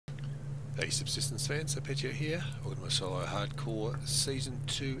Hey Subsistence fans, Arpeggio here. Welcome to my solo hardcore season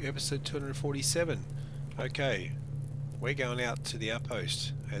 2 episode 247. Okay, we're going out to the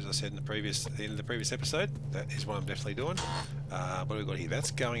outpost. As I said in the end of the previous episode, that is what I'm definitely doing. What have we got here?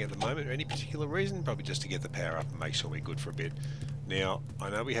 That's going at the moment. Any particular reason? Probably just to get the power up and make sure we're good for a bit. Now, I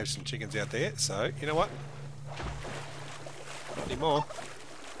know we have some chickens out there, so you know what? Not anymore.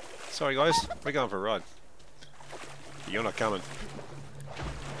 Sorry guys, we're going for a ride. You're not coming.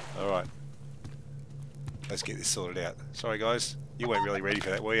 Alright. Let's get this sorted out. Sorry guys, you weren't really ready for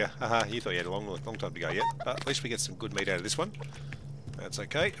that, were you? Haha, you thought you had a long time to go yet. But at least we get some good meat out of this one. That's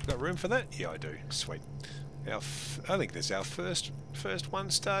okay. I've got room for that? Yeah, I do. Sweet. I think this is our first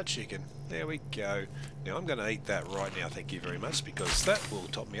 1-star chicken. There we go. Now I'm going to eat that right now, thank you very much, because that will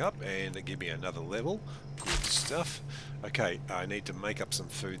top me up and give me another level. Good stuff. Okay, I need to make up some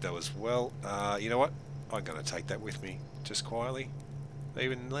food though as well. You know what? I'm going to take that with me, just quietly.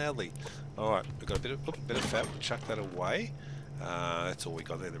 Even loudly. Alright, we've got a bit of fat, we'll chuck that away. That's all we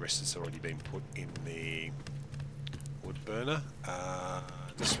got there, the rest has already been put in the wood burner.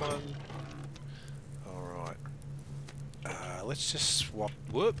 This one. Alright. Let's just swap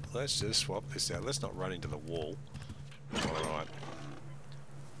this out. Let's not run into the wall. Alright.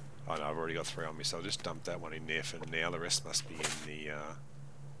 Oh no, I've already got 3 on me, so I'll just dump that one in there for now. The rest must be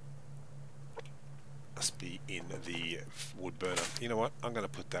in the wood burner. You know what? I'm going to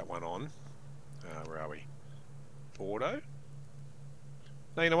put that one on. Where are we? Auto?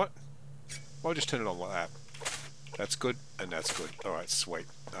 No, you know what? I'll just turn it on like that. That's good, and that's good. Alright, sweet.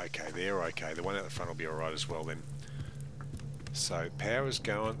 Okay, they're okay. The one out the front will be alright as well then. So, power's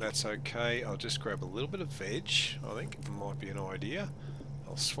going. That's okay. I'll just grab a little bit of veg. I think it might be an idea.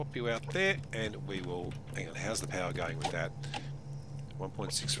 I'll swap you out there, and we will... Hang on, how's the power going with that?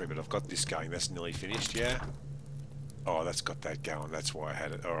 1.63, but I've got this going. That's nearly finished, yeah? Oh, that's got that going. That's why I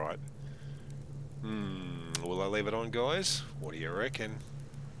had it. Alright. Will I leave it on, guys? What do you reckon?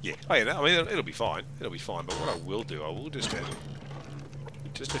 Yeah. Oh, yeah, no, I mean, it'll be fine. It'll be fine. But what I will do, I will just add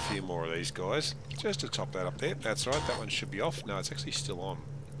just a few more of these guys. Just to top that up there. That's right. That one should be off. No, it's actually still on.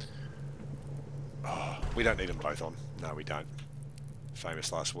 Oh, we don't need them both on. No, we don't.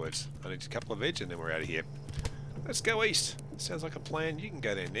 Famous last words. I need a couple of veg and then we're out of here. Let's go east. Sounds like a plan. You can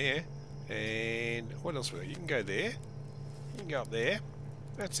go down there. And what else we got? You can go there. You can go up there.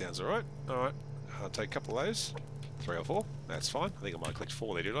 That sounds alright. Alright. I'll take a couple of those. 3 or 4. That's fine. I think I might have clicked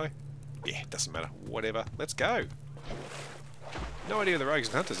 4 there, did I? Yeah, doesn't matter. Whatever. Let's go. No idea who the rogues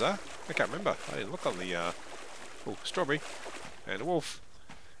and hunters are. I can't remember. I didn't look on the... Oh, strawberry. And a wolf.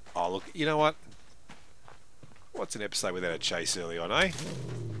 Oh, look. You know what? What's an episode without a chase early on, eh?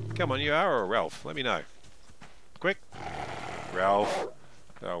 Come on, you are or Ralph? Let me know. Quick. Ralph.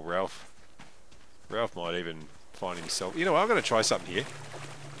 Oh, Ralph. Ralph might even find himself... You know what? I'm going to try something here.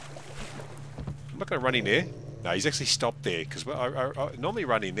 I'm not going to run in there. No, he's actually stopped there, because I normally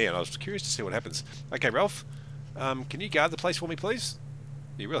run in there, and I was curious to see what happens. Okay, Ralph. Can you guard the place for me, please?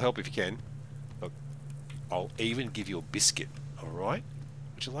 It'd real help if you can. Look, I'll even give you a biscuit, alright?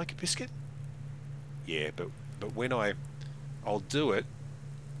 Would you like a biscuit? Yeah, but when I'll do it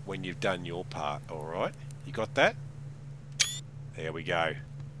when you've done your part, alright? You got that? There we go.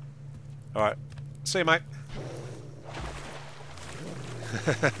 Alright, see you, mate.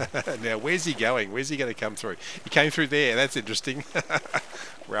 Now, where's he going? Where's he going to come through? He came through there. That's interesting.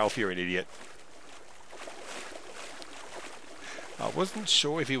 Ralph, you're an idiot. I wasn't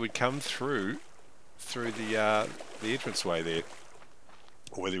sure if he would come through the entranceway there,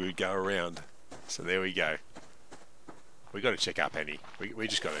 or whether he would go around. So there we go. We got to check up, Annie. We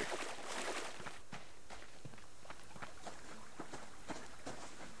just got to.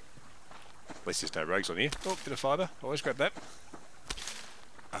 At least there's no rogues on here. Oh, bit of fibre. Always grab that.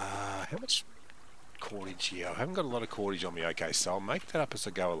 How much cordage here? I haven't got a lot of cordage on me. Okay, so I'll make that up as I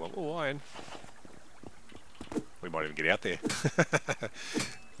go along. Oh, iron. We might even get out there.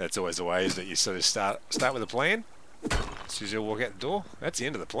 That's always the way, isn't it? You sort of start with a plan. As soon as you walk out the door, that's the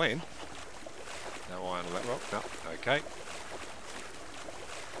end of the plan. No iron on that rock. No. Okay.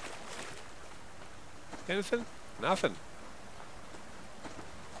 Anything? Nothing.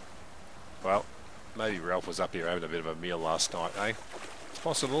 Well, maybe Ralph was up here having a bit of a meal last night, eh? It's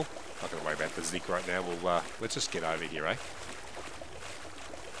possible. Not going to worry about the Zik right now. We'll let's just get over here, eh?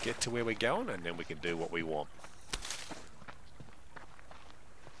 Get to where we're going, and then we can do what we want.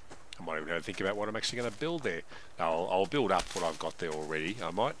 I might even have to think about what I'm actually going to build there. No, I'll build up what I've got there already.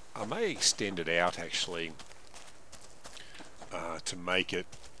 I may extend it out actually to make it,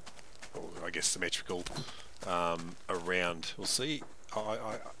 or I guess, symmetrical around. We'll see.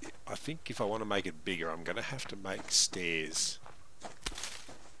 I think if I want to make it bigger, I'm going to have to make stairs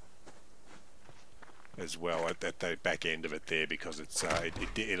as well at the back end of it there, because it's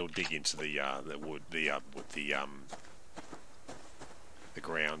it'll dig into the wood, the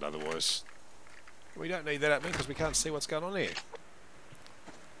ground otherwise. We don't need that happening because we can't see what's going on here.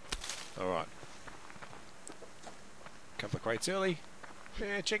 Alright. Couple of crates early.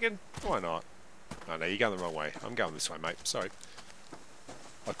 Yeah, chicken. Why not? Oh no, you're going the wrong way. I'm going this way, mate. Sorry.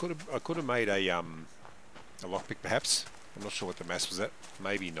 I could have made a lockpick perhaps. I'm not sure what the mass was at.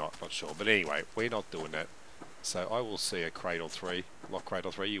 Maybe not sure. But anyway, we're not doing that. So I will see a cradle 3. Lock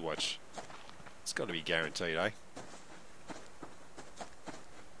cradle 3, you watch. It's got to be guaranteed, eh?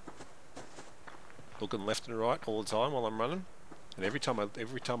 Looking left and right all the time while I'm running. And every time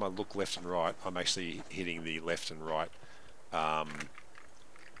I look left and right, I'm actually hitting the left and right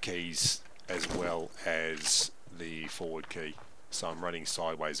keys as well as the forward key. So I'm running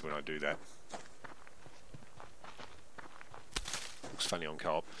sideways when I do that. Looks funny on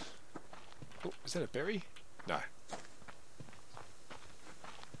co-op. Oh, is that a berry? No.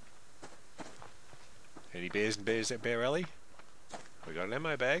 Any bears and bears at Bear Alley? We got an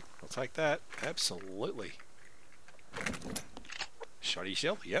ammo bag. I'll take that. Absolutely. Shoddy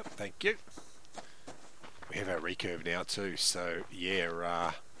shell. Yep, thank you. We have our recurve now too, so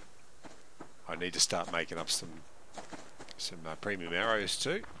yeah, I need to start making up some premium arrows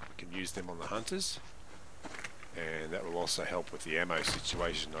too. We can use them on the hunters, and that will also help with the ammo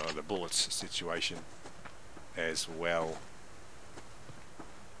situation, or the bullets situation as well.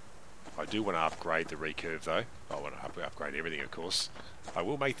 I do want to upgrade the recurve though. I want to upgrade everything, of course. I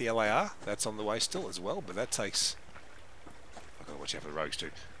will make the LAR. That's on the way still as well, but that takes... I've got to watch out for the rogues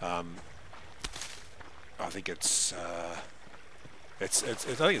too. I think it's I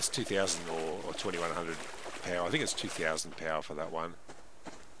think it's 2000 or 2100 power. I think it's 2000 power for that one.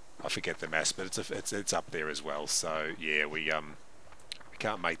 I forget the mass, but it's up there as well. So yeah, we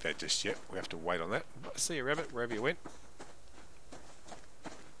can't make that just yet. We have to wait on that. See you, rabbit, wherever you went.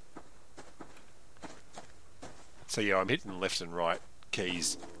 So yeah, I'm hitting left and right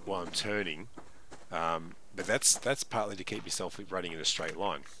keys while I'm turning, but that's partly to keep yourself running in a straight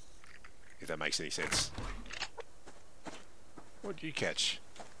line, if that makes any sense. What did you catch?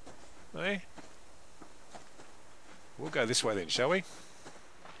 Eh? We'll go this way then, shall we?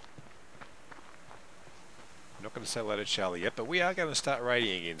 I'm not going to say hello to Charlie yet, but we are going to start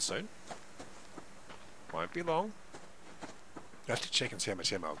raiding again soon. Won't be long. I have to check and see how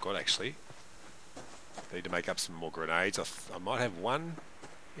much ammo I've got actually. Need to make up some more grenades. I might have one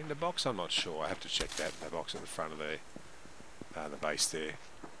in the box. I'm not sure. I have to check that. The box at the front of the base there.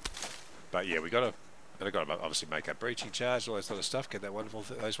 But yeah, I've got to obviously make up breaching charge, all that sort of stuff. Get that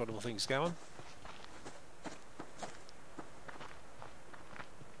those wonderful things going.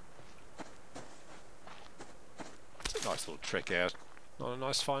 It's a nice little trek out. Not a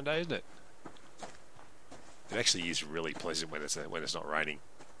nice fine day, isn't it? It actually is really pleasant when it's not raining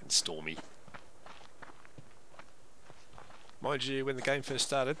and stormy. Mind you, when the game first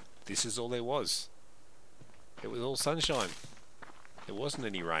started, this is all there was. It was all sunshine. There wasn't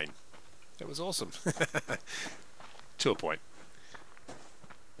any rain. It was awesome. To a point.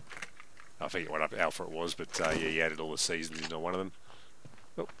 I forget what alpha it was, but yeah, you added all the seasons into one of them.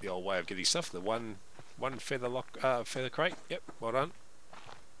 Oh, the old way of getting stuff. The one feather crate. Yep, well done.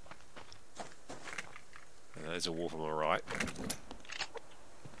 There's a wolf on my right.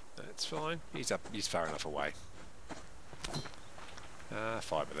 That's fine. He's far enough away.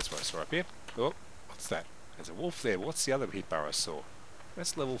 5, but that's what I saw up here. Oh, what's that? There's a wolf there. What's the other hit bar I saw?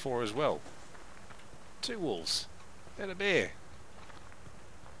 That's level 4 as well. 2 wolves. And a bear.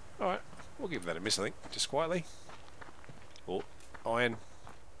 Alright, we'll give that a miss, I think. Just quietly. Oh, iron.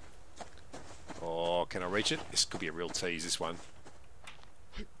 Oh, can I reach it? This could be a real tease, this one.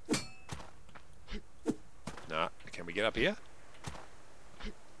 Nah, can we get up here?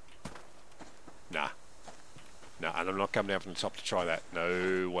 Nah. No, and I'm not coming down from the top to try that.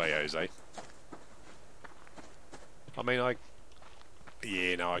 No way, Jose. I mean,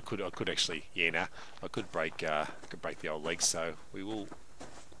 yeah, no, I could actually, yeah, nah, I could break the old legs, so we will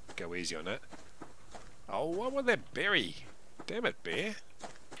go easy on that. Oh, what was that berry? Damn it, bear.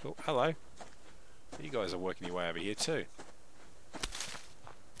 Oh, hello. You guys are working your way over here too.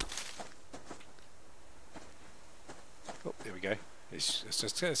 Oh, there we go. I was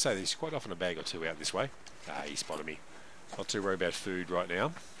just going to say, there's quite often a bag or two out this way. Ah, he spotted me. Not too worried about food right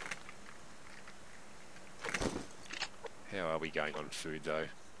now. How are we going on food though?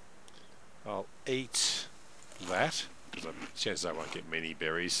 I'll eat that, because chances are I won't get many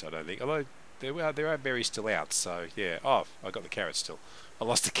berries, I don't think. Although there are berries still out, so yeah. Oh, I got the carrot still. I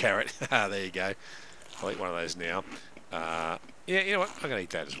lost the carrot. There you go. I'll eat one of those now. Yeah, you know what? I'm going to eat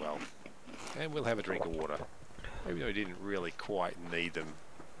that as well. And we'll have a drink of water. Even though we didn't really quite need them.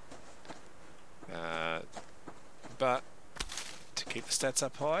 But to keep the stats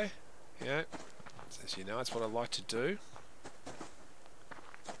up high, you know, as you know, it's what I like to do.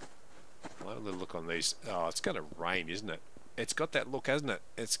 I'll have a little look on these. Oh, it's going to rain, isn't it? It's got that look, hasn't it?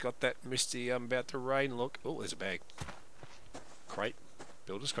 It's got that misty, about to rain look. Oh, there's a bag. Crate.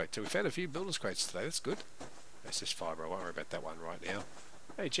 Builder's crate too. We found a few builder's crates today. That's good. That's just fibre. I won't worry about that one right now.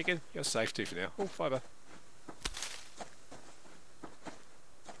 Hey, chicken. You're safe too for now. Oh, fibre.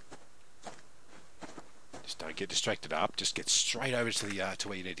 Just don't get distracted up. Just get straight over to the to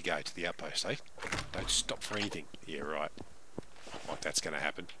where you need to go, to the outpost, eh? Don't stop for anything. Yeah, right. Like that's going to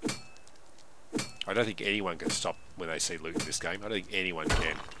happen. I don't think anyone can stop when they see loot in this game. I don't think anyone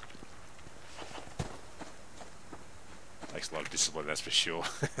can. Takes a lot of discipline, that's for sure.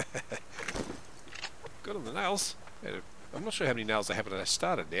 Got on the nails. I'm not sure how many nails I have when I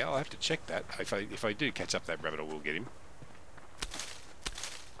started now. I'll have to check that. If I do catch up that rabbit, I will get him.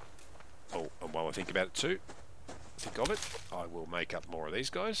 Oh, and while I think about it too, think of it, I will make up more of these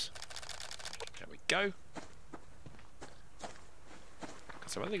guys. There we go.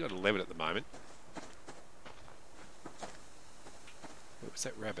 So I've only got 11 at the moment. Where was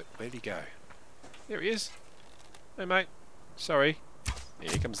that rabbit? Where'd he go? There he is. Hey mate. Sorry.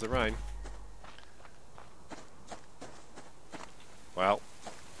 Here comes the rain. Well,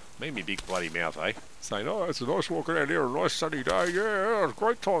 me and me big bloody mouth, eh? Saying, oh, it's a nice walk around here, a nice sunny day, yeah, it's a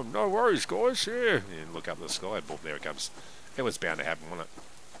great time, no worries guys, yeah. And look up at the sky, boom, there it comes. It was bound to happen, wasn't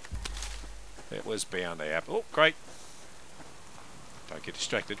it? It was bound to happen. Oh, great. Don't get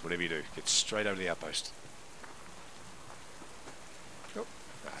distracted, whatever you do. Get straight over to the outpost. Oh,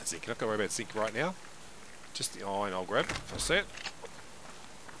 zinc, not going to worry about zinc right now. Just the iron I'll grab if I see it.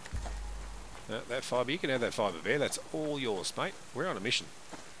 That fibre, you can have that fibre there, that's all yours, mate. We're on a mission.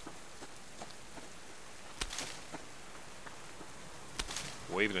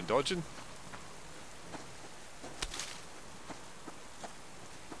 Weaving and dodging.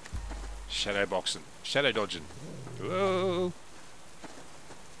 Shadow boxing. Shadow dodging. Whoa.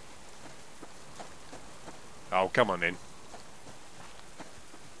 Oh, come on then.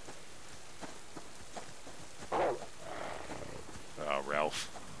 Oh, Ralph.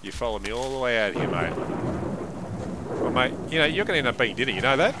 You followed me all the way out here, mate. Well, mate, you know, you're going to end up being dinner, you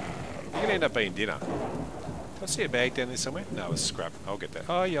know that? You're going to end up being dinner. Do I see a bag down there somewhere? No, it's scrap. I'll get that.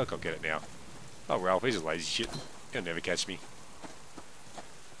 Oh, yeah, I'll get it now. Oh, Ralph, he's a lazy shit. He'll never catch me.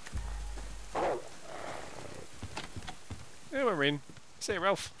 Yeah, we're in. See you,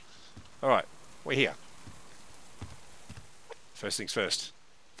 Ralph. Alright, we're here. First things first.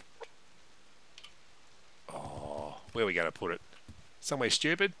 Oh, where are we going to put it? Somewhere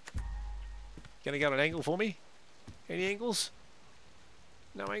stupid? Going to go at an angle for me? Any angles?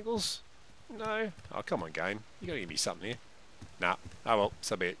 No angles? No? Oh, come on, game. You got to give me something here. Nah. Oh, well,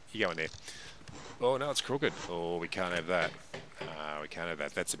 so be it. You go in there. Oh, no, it's crooked. Oh, we can't have that. We can't have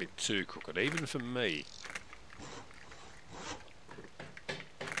that. That's a bit too crooked, even for me.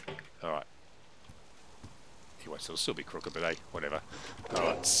 Alright. Anyway, so it'll still be crooked, but hey, whatever.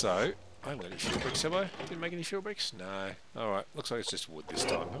 Alright, so... I haven't got any fuel bricks, have I? Didn't make any fuel bricks? No. Alright, looks like it's just wood this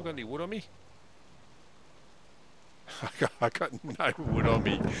time. Have I got any wood on me? I got no wood on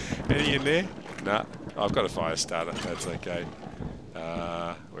me. Any in there? Nah. Oh, I've got a fire starter. That's okay.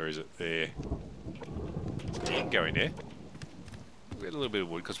 Where is it? There. You can go in there. We've got a little bit of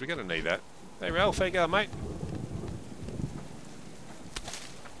wood because we're going to need that. Hey, Ralph, how you going, mate?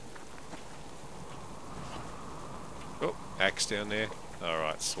 Oh, axe down there.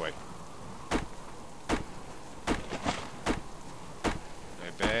 Alright, sweet.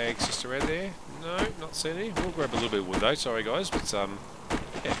 No bags just around there? No, not seen any. We'll grab a little bit of wood though, sorry guys, but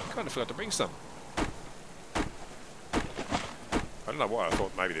yeah, kind of forgot to bring some. I don't know why, I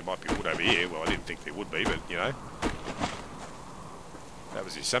thought maybe there might be wood over here. Well, I didn't think there would be, but you know. That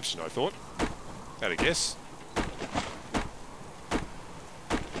was the assumption, I thought. Had a guess.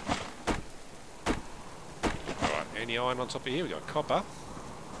 Alright, any iron on top of here? We got copper.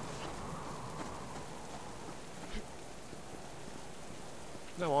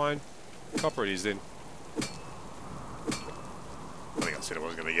 No iron. Copper it is then. I think I said I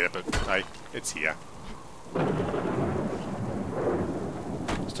wasn't going to get it, but hey, it's here.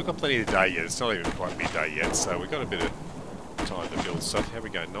 Still got plenty of the day yet. It's not even quite midday yet, so we've got a bit of time to build stuff. Here we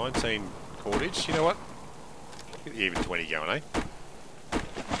go, 19 cordage. You know what? Get the even 20 going, eh?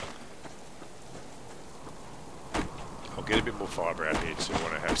 I'll get a bit more fibre out here too. I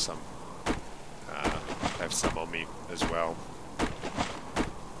want to have some on me as well.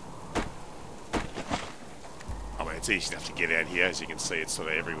 I mean, it's easy enough to get out here. As you can see, it's sort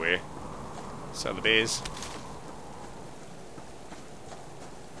of everywhere. So the bears.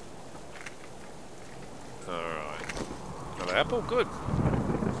 Alright. Another apple, good.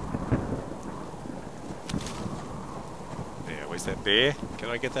 Now, where's that bear? Can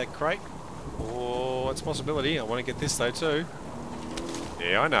I get that crate? Oh, it's a possibility. I want to get this though too.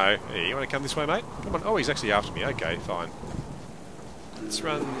 Yeah, I know. Hey, you want to come this way, mate? Come on. Oh, he's actually after me. Okay, fine. Let's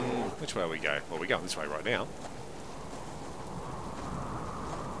run... Which way we go? Well, we're going this way right now.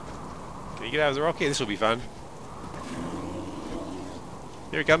 Can you get over the rock? Yeah, this will be fun.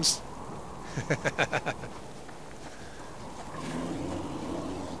 Here he comes.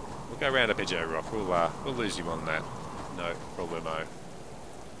 We'll go around Arpeggio rock. We'll lose him on that. No problemo.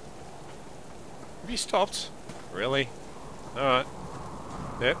 Have you stopped? Really? Alright.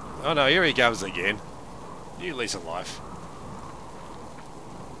 Yep. Oh no, here he comes again. You lease of life.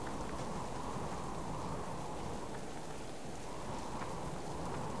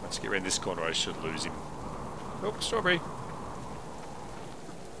 Let's get around this corner, I should lose him. Oh, strawberry.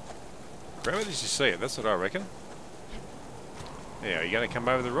 Where did you see it? That's what I reckon. Yeah, are you going to come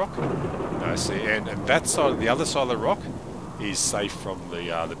over the rock? No, see, and that side, the other side of the rock, is safe from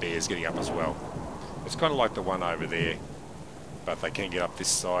the bears getting up as well. It's kind of like the one over there, but they can get up this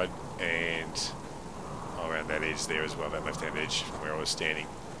side and around that edge there as well, that left-hand edge from where I was standing.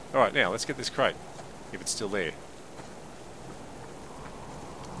 Alright, now let's get this crate, if it's still there.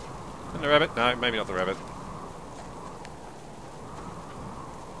 And the rabbit? No, maybe not the rabbit.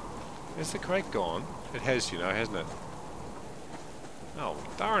 Has the crate gone? It has, you know, hasn't it? Oh,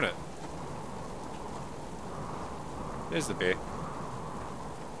 darn it. There's the bear.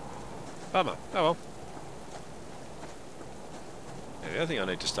 Bummer. Oh well. Now, the other thing I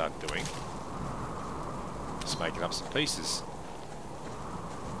need to start doing is making up some pieces.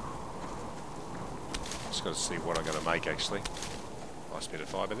 Just got to see what I'm going to make actually. Nice bit of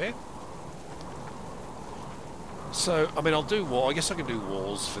fibre there. So, I mean, I'll do wall. I guess I can do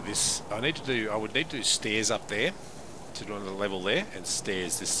walls for this. I would need to do stairs up there to do another level there, and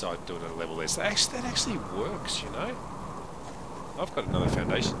stairs this side to do another level there. So that actually works, you know. I've got another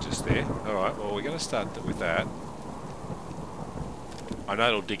foundation just there. Alright, well, we're going to start with that. I know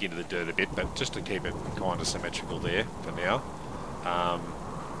it'll dig into the dirt a bit, but just to keep it kind of symmetrical there for now.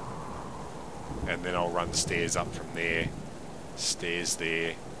 And then I'll run stairs up from there. Stairs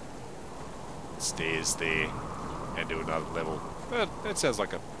there. Stairs there. And do another level. But that sounds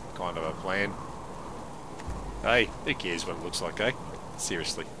like a kind of a plan. Hey, who cares what it looks like, eh?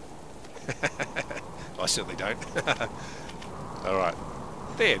 Seriously. I certainly don't. Alright.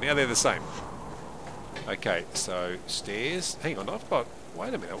 There, now they're the same. Okay, so stairs. Hang on, I've got...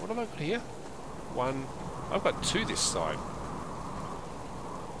 Wait a minute, what have I got here? One... I've got two this side.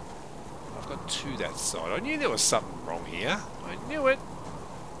 I've got two that side. I knew there was something wrong here. I knew it.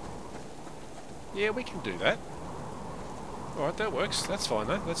 Yeah, we can do that. Alright, that works. That's fine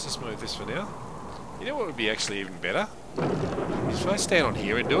though. Let's just move this for now. You know what would be actually even better? Is if I stand on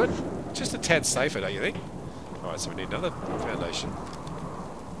here and do it. Just a tad safer, don't you think? Alright, so we need another foundation.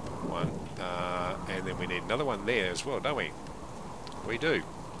 One. And then we need another one there as well, don't we? We do.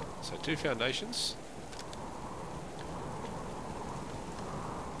 So 2 foundations.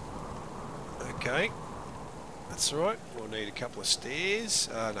 Okay. That's alright. We'll need a couple of stairs.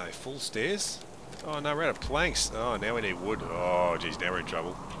 No, full stairs. Oh no, we're out of planks. Oh, now we need wood. Oh, geez, now we're in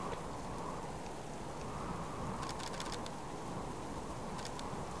trouble.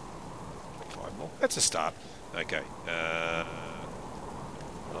 That's a start. Okay. I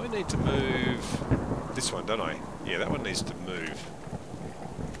need to move this one, don't I? Yeah, that one needs to move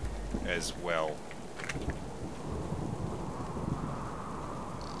as well.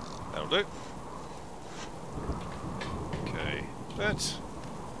 That'll do. Okay, that.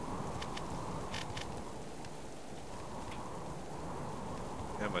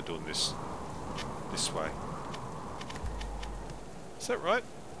 How am I doing this? This way. Is that right?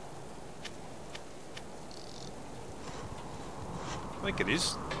 I think it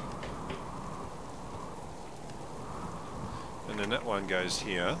is. And then that one goes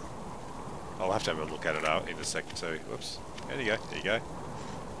here. I'll have to have a look at it out in a second too. Whoops. There you go. There you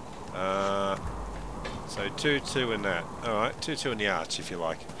go. So 2, 2 in that. Alright, 2, 2 in the arch if you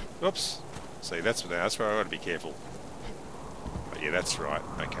like. Whoops. See, that's where I've got to be careful. But yeah, that's right.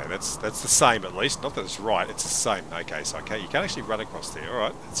 Okay, that's the same at least. Not that it's right, it's the same. Okay, so okay, you can actually run across there.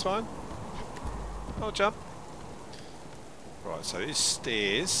 Alright, that's fine. I'll jump. Right, so there's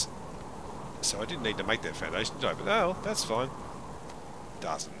stairs. So I didn't need to make that foundation, did I? But oh, that's fine.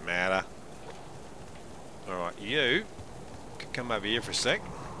 Doesn't matter. Alright, you can come over here for a sec.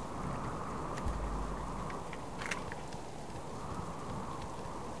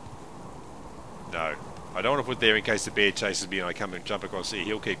 No. I don't want to put it there in case the bear chases me and I come and jump across here.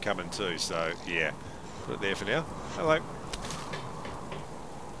 He'll keep coming too, so yeah. Put it there for now. Hello.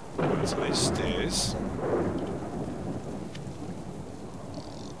 So these stairs.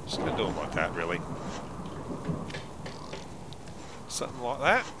 Just going to do them like that, really. Something like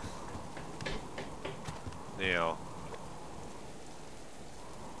that. Now.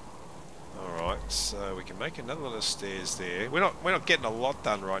 Alright, so we can make another one of the stairs there. We're not getting a lot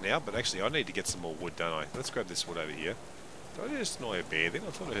done right now, but actually I need to get some more wood, don't I? Let's grab this wood over here. Did I just annoy a bear then?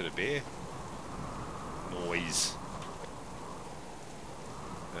 I thought I heard a bear. Noise.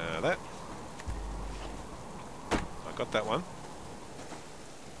 That. I got that one.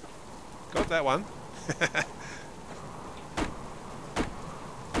 Got that one.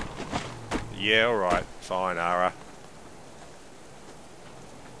 Yeah, alright. Fine, Ara.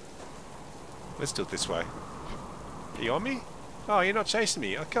 Let's do it this way. Are you on me? Oh, you're not chasing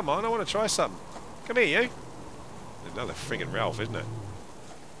me. Oh, come on, I want to try something. Come here, you. Another friggin' Ralph, isn't it?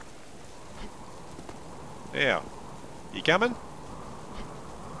 Now, you coming?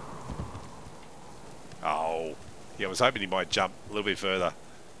 Oh, yeah, I was hoping he might jump a little bit further.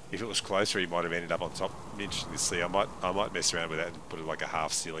 If it was closer, he might have ended up on top. Interesting to see. I might mess around with that and put it like a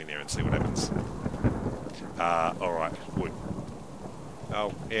half ceiling there and see what happens. Alright, wood.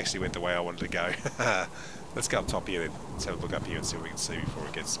 Oh, he actually went the way I wanted to go. Let's go up top here then. Let's have a look up here and see what we can see before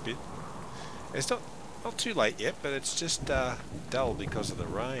it gets spit. It's not too late yet, but it's just dull because of the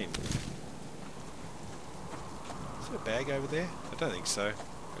rain. Is there a bag over there? I don't think so.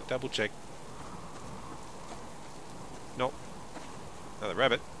 Gotta double check. Nope. Another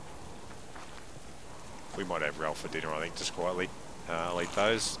rabbit. We might have Ralph for dinner, I think, just quietly. I'll eat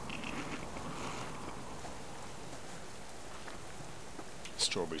those.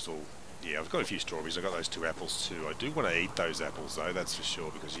 Strawberries all... Yeah, I've got a few strawberries. I've got those 2 apples too. I do want to eat those apples though, that's for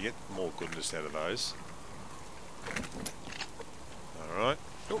sure, because you get more goodness out of those. Alright.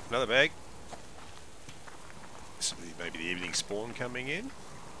 Oh, another bag. This will be maybe the evening spawn coming in.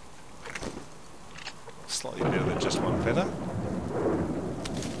 Slightly better than just 1 feather.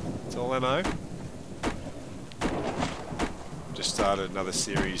 That's all I know. Just started another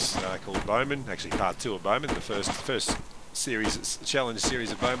series called Bowman. Actually, part 2 of Bowman. The first series, challenge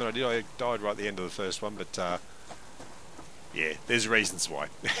series of Bowman I did. I died right at the end of the first one, but yeah, there's reasons why.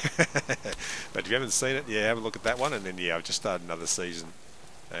 But if you haven't seen it, yeah, have a look at that one. And then yeah, I've just started another season,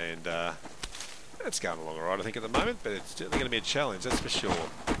 and it's going along alright, I think, at the moment. But it's certainly going to be a challenge, that's for sure.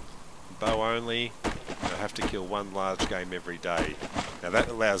 Bow only. I have to kill 1 large game every day. Now that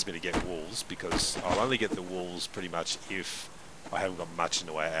allows me to get wolves, because I'll only get the wolves pretty much if I haven't got much in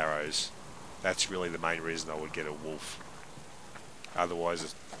the way of arrows. That's really the main reason I would get a wolf.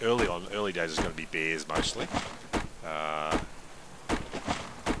 Otherwise, early days, it's going to be bears mostly. I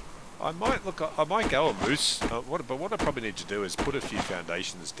might go a moose. But what I probably need to do is put a few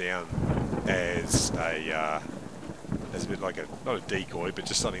foundations down as a bit like not a decoy, but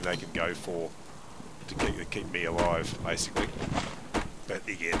just something they can go for to keep me alive, basically. But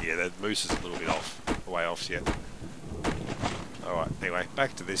again, yeah, the moose is a little bit way off yet. Alright, anyway,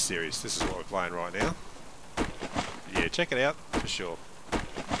 back to this series. This is what we're playing right now. Yeah, check it out, for sure.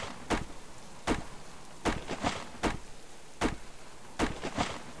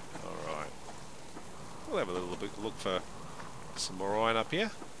 Alright. We'll have a little bit look for some more iron up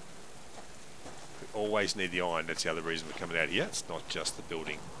here. We always need the iron, that's the other reason we're coming out here. It's not just the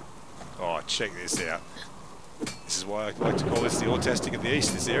building. Oh, check this out. This is why I like to call this the Autastic of the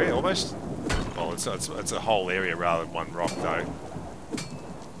East, this area, almost. Well, it's a whole area rather than one rock, though.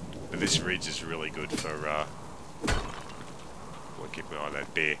 But this ridge is really good for... keep an eye on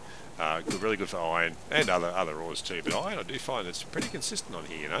that bear. Really good for iron, and other ores too. But iron, I do find it's pretty consistent on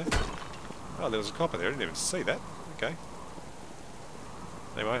here, you know. Oh, there was a copper there. I didn't even see that. Okay.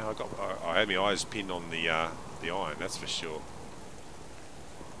 Anyway, I had my eyes pinned on the iron, that's for sure.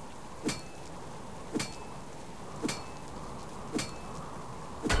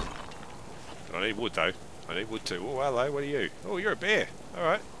 I need wood though. I need wood too. Oh, hello, what are you? Oh, you're a bear.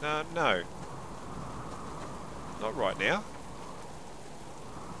 Alright. No. Not right now.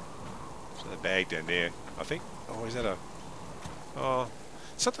 There's a bag down there, I think. Oh, is that a... Oh,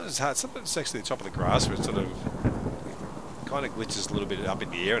 sometimes it's hard. Sometimes it's actually the top of the grass where it sort of kind of glitches a little bit up in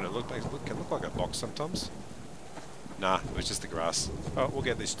the air, and it can look like a box sometimes. Nah, it was just the grass. Oh, we'll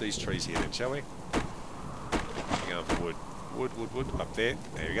get these trees here then, shall we? We're going for wood. Wood, up there.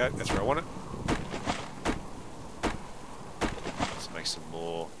 There we go. That's where I want it. Let's make some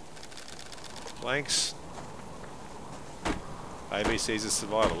more planks. ABC's of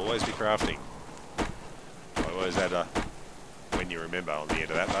survival. Always be crafting. I always add a when you remember on the end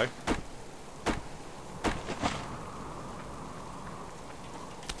of that though.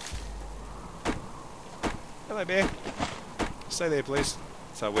 Hello, bear. Stay there, please.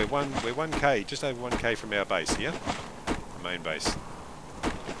 So we're 1k, just over 1k from our base here, the main base.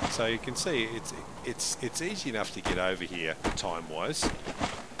 So you can see it's easy enough to get over here time-wise.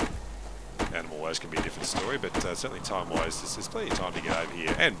 Animal-wise can be a different story, but certainly time-wise, there's plenty of time to get over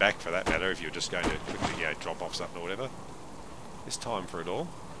here and back for that matter. If you're just going to quickly, drop off something or whatever, there's time for it all.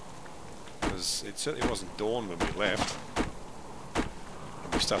 Because it certainly wasn't dawn when we left.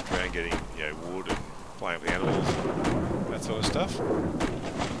 And we stuffed around getting, wood and playing with the animals, that sort of stuff.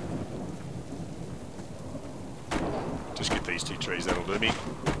 Just get these 2 trees, that'll do me.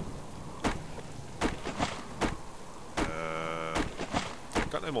 I've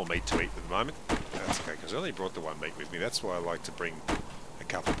got no more meat to eat at the moment. That's okay, because I only brought the 1 meat with me. That's why I like to bring a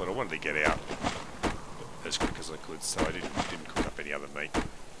couple, but I wanted to get out as quick as I could, so I didn't cook up any other meat.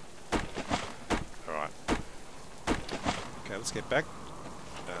 Alright. Okay, let's get back.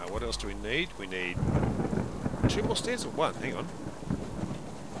 What else do we need? We need 2 more stairs or 1? Hang on.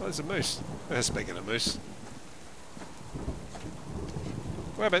 Oh, there's a moose. Speaking of moose.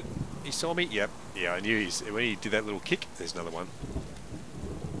 Rabbit. He saw me? Yep. Yeah, I knew when he did that little kick, there's another one.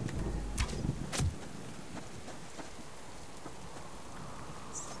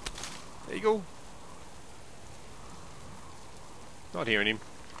 Eagle. Not hearing him.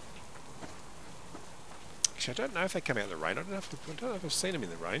 Actually, I don't know if they come out in the rain. I don't know if I've seen them in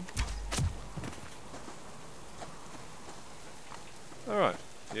the rain. Alright.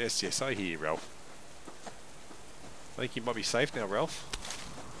 Yes, I hear you, Ralph. I think you might be safe now, Ralph.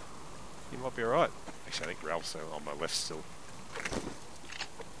 You might be alright. Actually, I think Ralph's on my left still.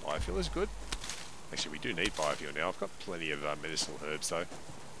 Biofuel is good. Actually, we do need biofuel now. I've got plenty of medicinal herbs, though.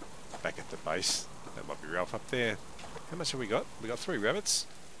 Back at the base. That might be Ralph up there. How much have we got? We got 3 rabbits.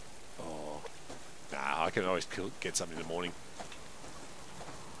 Oh. Nah, I can always get something in the morning.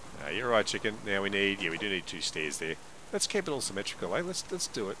 You're right, chicken. Now we do need 2 stairs there. Let's keep it all symmetrical, eh? Let's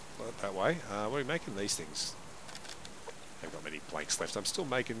do it that way. What are we making these things? I haven't got many planks left. I'm still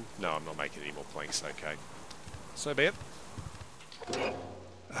making... No, I'm not making any more planks. Okay. So be it.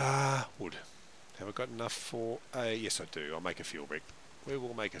 Wood. Have I got enough for... yes, I do. I'll make a fuel brick. We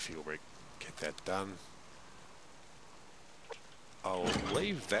will make a fuel brick. Get that done. I'll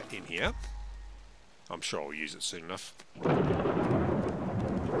leave that in here. I'm sure I'll use it soon enough.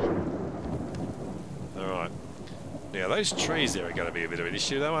 Alright. Now, those trees there are going to be a bit of an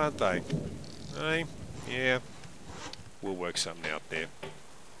issue, though, aren't they? Hey? Yeah. We'll work something out there.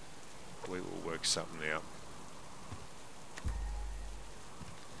 We will work something out.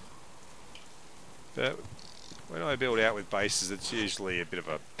 But when I build out with bases, it's usually a bit of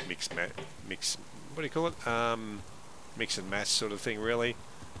a mix. What do you call it? Mix and match sort of thing, really.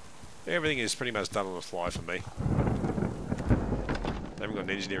 Everything is pretty much done on the fly for me. I haven't got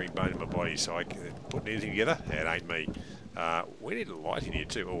an engineering bone in my body, so I can put anything together. It ain't me. We need a light in here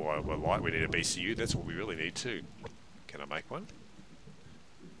too. Oh, a light. We need a BCU. That's what we really need too. Can I make one?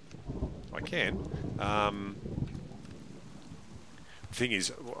 I can. The thing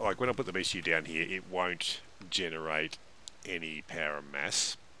is, like when I put the BCU down here, it won't generate any power and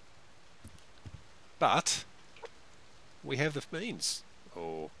mass. But we have the means.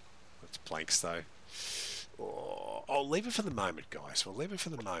 Oh, that's planks though. Oh, I'll leave it for the moment, guys. We'll leave it for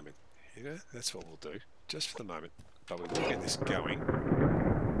the moment. You know, that's what we'll do. Just for the moment. But we will get this going.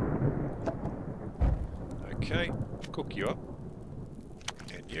 Okay, cook you up.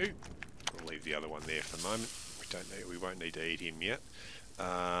 And you. We'll leave the other one there for the moment. We won't need to eat him yet.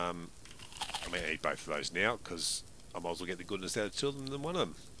 I may eat both of those now because I might as well get the goodness out of 2 of them than 1 of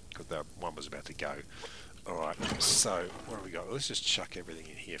them. Because that one was about to go. Alright, so what have we got? Let's just chuck everything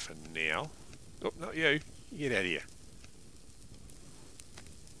in here for now. Oh, not you. You get out of here.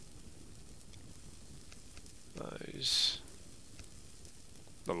 Those.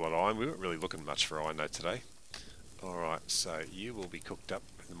 Not a lot of iron. We weren't really looking much for iron though today. Alright, so you will be cooked up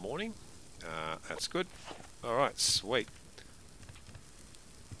in the morning. That's good. Alright, sweet.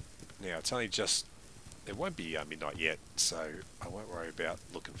 Now, it's only just... It won't be midnight yet, so I won't worry about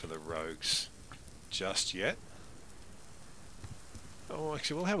looking for the rogues just yet. Oh,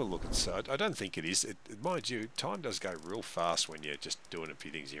 actually, we'll have a look inside. I don't think it is. Mind you, time does go real fast when you're just doing a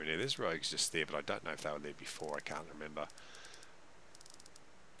few things here and there. There's rogues just there, but I don't know if they were there before. I can't remember.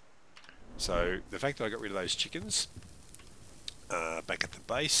 So, the fact that I got rid of those chickens back at the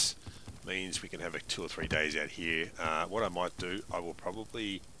base means we can have 2 or 3 days out here. What I might do, I will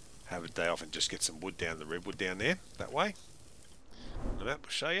probably have a day off and just get some wood down, the redwood down there, that way. The map will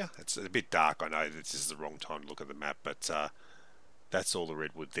show you. It's a bit dark, I know this is the wrong time to look at the map, but that's all the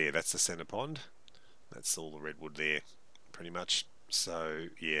redwood there. That's the centre pond. That's all the redwood there, pretty much. So,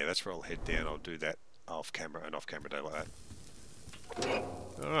 yeah, that's where I'll head down. I'll do that off camera and off camera day like that.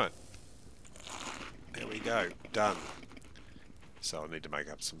 Alright. There we go. Done. So I need to make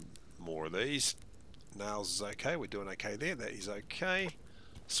up some more of these. Nails is okay. We're doing okay there. That is okay.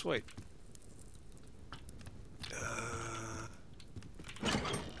 Sweet.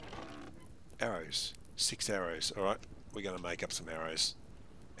 Arrows. 6 arrows. Alright. We're going to make up some arrows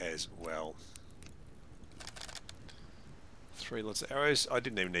as well. 3 lots of arrows. I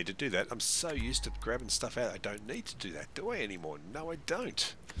didn't even need to do that. I'm so used to grabbing stuff out. I don't need to do that, do I anymore? No, I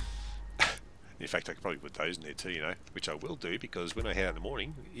don't. In fact, I could probably put those in there too, you know, which I will do, because when I head out in the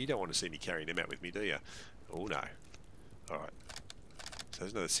morning, you don't want to see me carrying them out with me, do you? Oh no. Alright. So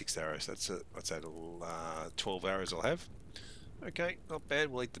there's another 6 arrows. That's it. What's that? 12 arrows I'll have. Okay, not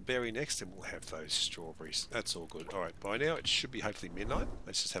bad. We'll eat the berry next and we'll have those strawberries. That's all good. Alright, by now it should be hopefully midnight.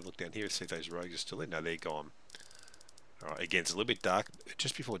 Let's just have a look down here and see if those rogues are still there. No, they're gone. Alright, again, it's a little bit dark.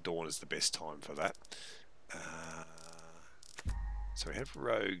 Just before dawn is the best time for that. So we have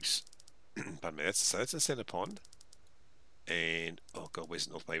rogues. Pardon me, so that's the centre pond. And oh god, where's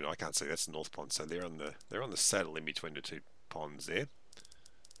the north pond? I can't see. That's the north pond. So they're on the saddle in between the 2 ponds there.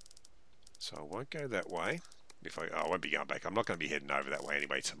 So I won't go that way. I won't be going back. I'm not going to be heading over that way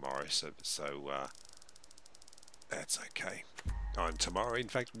anyway tomorrow. So that's okay. And tomorrow, in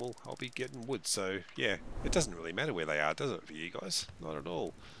fact, I'll be getting wood. So yeah, it doesn't really matter where they are, does it, for you guys? Not at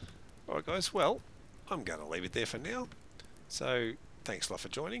all. All right, guys. Well, I'm going to leave it there for now. So thanks a lot for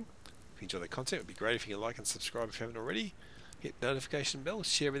joining. If you enjoy the content, it would be great if you can like and subscribe if you haven't already. Hit notification bell,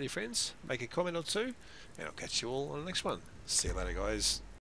 share with your friends, make a comment or two, and I'll catch you all on the next one. See you later, guys.